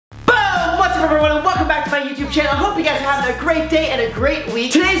everyone, and welcome back to my YouTube channel. I hope you guys are having a great day and a great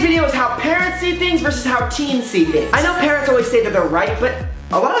week. Today's video is how parents see things versus how teens see things. I know parents always say that they're right, but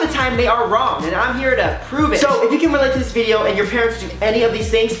a lot of the time they are wrong, and I'm here to prove it. So if you can relate to this video and your parents do any of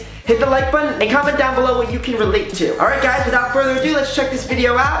these things, hit the like button and comment down below what you can relate to. Alright guys, without further ado, let's check this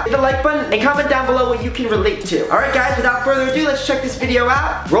video out. Hit the like button and comment down below what you can relate to. Alright guys, without further ado, let's check this video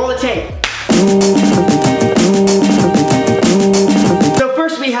out. Roll the tape. So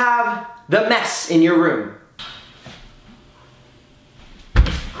first we have the mess in your room.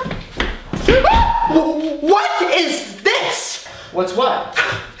 What is this? What's what?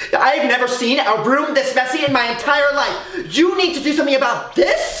 I've never seen a room this messy in my entire life. You need to do something about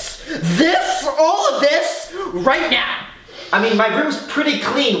this, all of this, right now. I mean, my room's pretty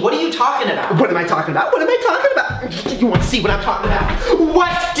clean. What are you talking about? What am I talking about? What am I talking about? You want to see what I'm talking about?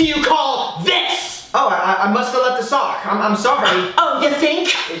 What do you call this? Oh, I must have left a sock. I'm sorry. Oh, you think?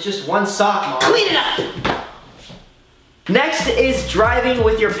 It's just one sock, Mom. Clean it up! Next is driving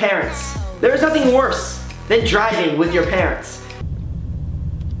with your parents. There is nothing worse than driving with your parents.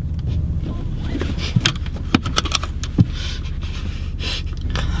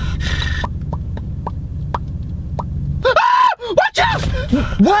 Watch out!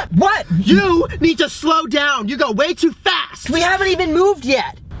 What? You need to slow down. You go way too fast. We haven't even moved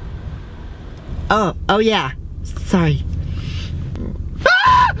yet. Oh yeah. Sorry.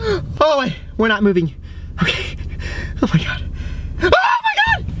 Ah! Oh wait, we're not moving. Okay. Oh my god. Oh my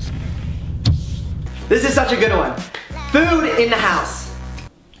god! This is such a good one. Food in the house.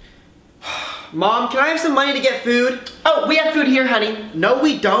 Mom, can I have some money to get food? Oh, we have food here, honey. No,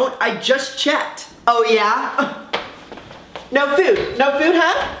 we don't. I just checked. Oh yeah? No food. No food,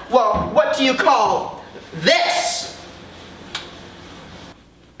 huh? Well, what do you call this?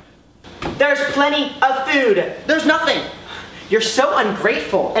 There's plenty of food. There's nothing. You're so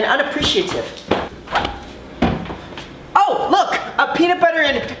ungrateful and unappreciative. Oh, look, a peanut butter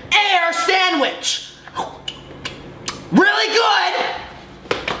and air sandwich. Really good.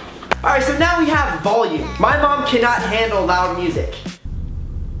 All right, so now we have volume. My mom cannot handle loud music.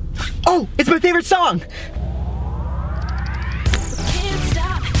 Oh, it's my favorite song.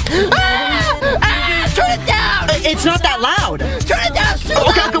 Turn it down! It's not that loud! Turn it down!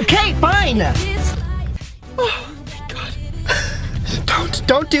 Okay, fine! Oh my god.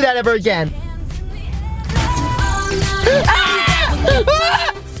 Don't do that ever again.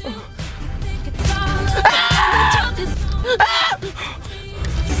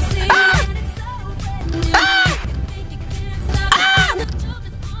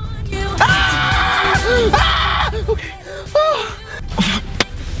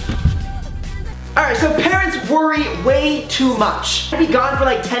 Alright, so parents worry way too much. I'd be gone for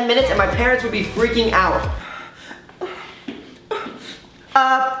like 10 minutes and my parents would be freaking out.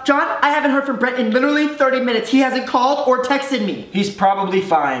 John, I haven't heard from Brent in literally 30 minutes. He hasn't called or texted me. He's probably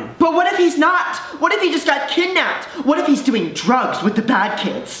fine. But what if he's not? What if he just got kidnapped? What if he's doing drugs with the bad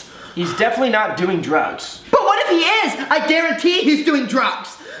kids? He's definitely not doing drugs. But what if he is? I guarantee he's doing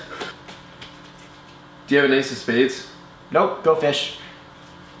drugs. Do you have an ace of spades? Nope, go fish.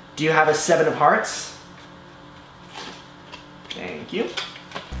 Do you have a 7 of hearts? Thank you.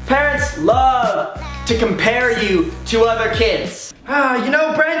 Parents love to compare you to other kids. You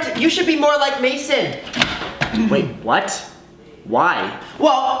know, Brent, you should be more like Mason. Wait, what? Why?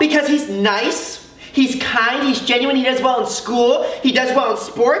 Well, because he's nice, he's kind, he's genuine, he does well in school, he does well in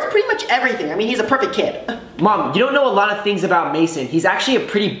sports, pretty much everything. I mean, he's a perfect kid. Mom, you don't know a lot of things about Mason. He's actually a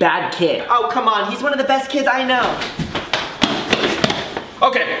pretty bad kid. Oh, come on, he's one of the best kids I know.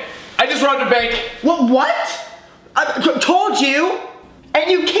 Okay, I just robbed a bank. What? I told you. And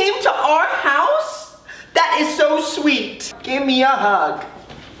you came to our house? That is so sweet. Give me a hug.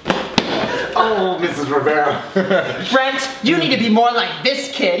 Oh, Mrs. Rivera. Brent, you need to be more like this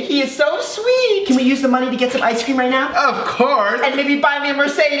kid. He is so sweet. Can we use the money to get some ice cream right now? Of course. And maybe buy me a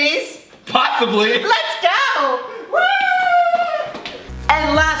Mercedes? Possibly. Let's go. Woo!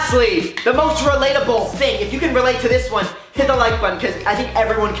 And lastly, the most relatable thing. If you can relate to this one, hit the like button because I think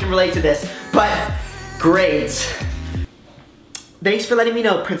everyone can relate to this. But grades. Thanks for letting me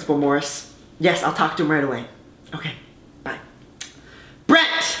know, Principal Morris. Yes, I'll talk to him right away. Okay, bye.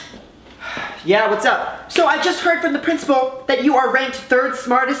 Brent! Yeah, what's up? So I just heard from the principal that you are ranked 3rd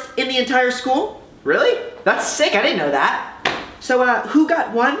smartest in the entire school. Really? That's sick, I didn't know that. So who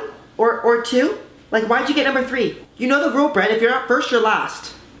got 1 or 2? Like, why'd you get number 3? You know the rule, Brent, if you're not first, you're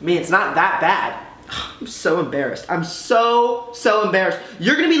last. I mean, it's not that bad. I'm so embarrassed. I'm so embarrassed.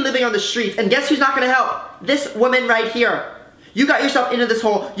 You're gonna be living on the streets, and guess who's not gonna help? This woman right here. You got yourself into this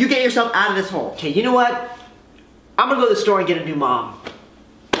hole, you get yourself out of this hole. Okay, you know what? I'm gonna go to the store and get a new mom.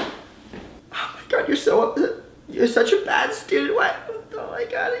 you're such a bad student. What? Oh my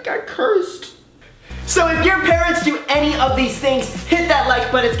God, I got cursed. So if your parents do any of these things, hit that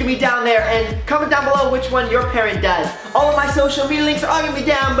like button, it's gonna be down there, and comment down below which one your parent does. All of my social media links are all gonna be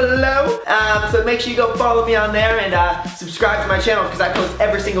down below, so make sure you go follow me on there and subscribe to my channel because I post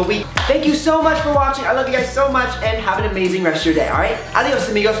every single week. Thank you so much for watching. I love you guys so much, and have an amazing rest of your day, all right? Adios,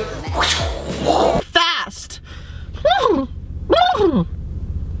 amigos. Fast.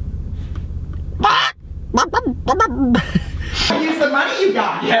 Use the money you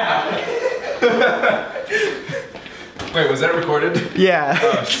got. Yeah. Wait, was that recorded? Yeah.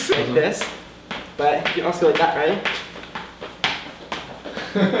 Like this. But you can also go like that,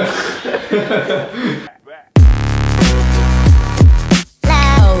 right?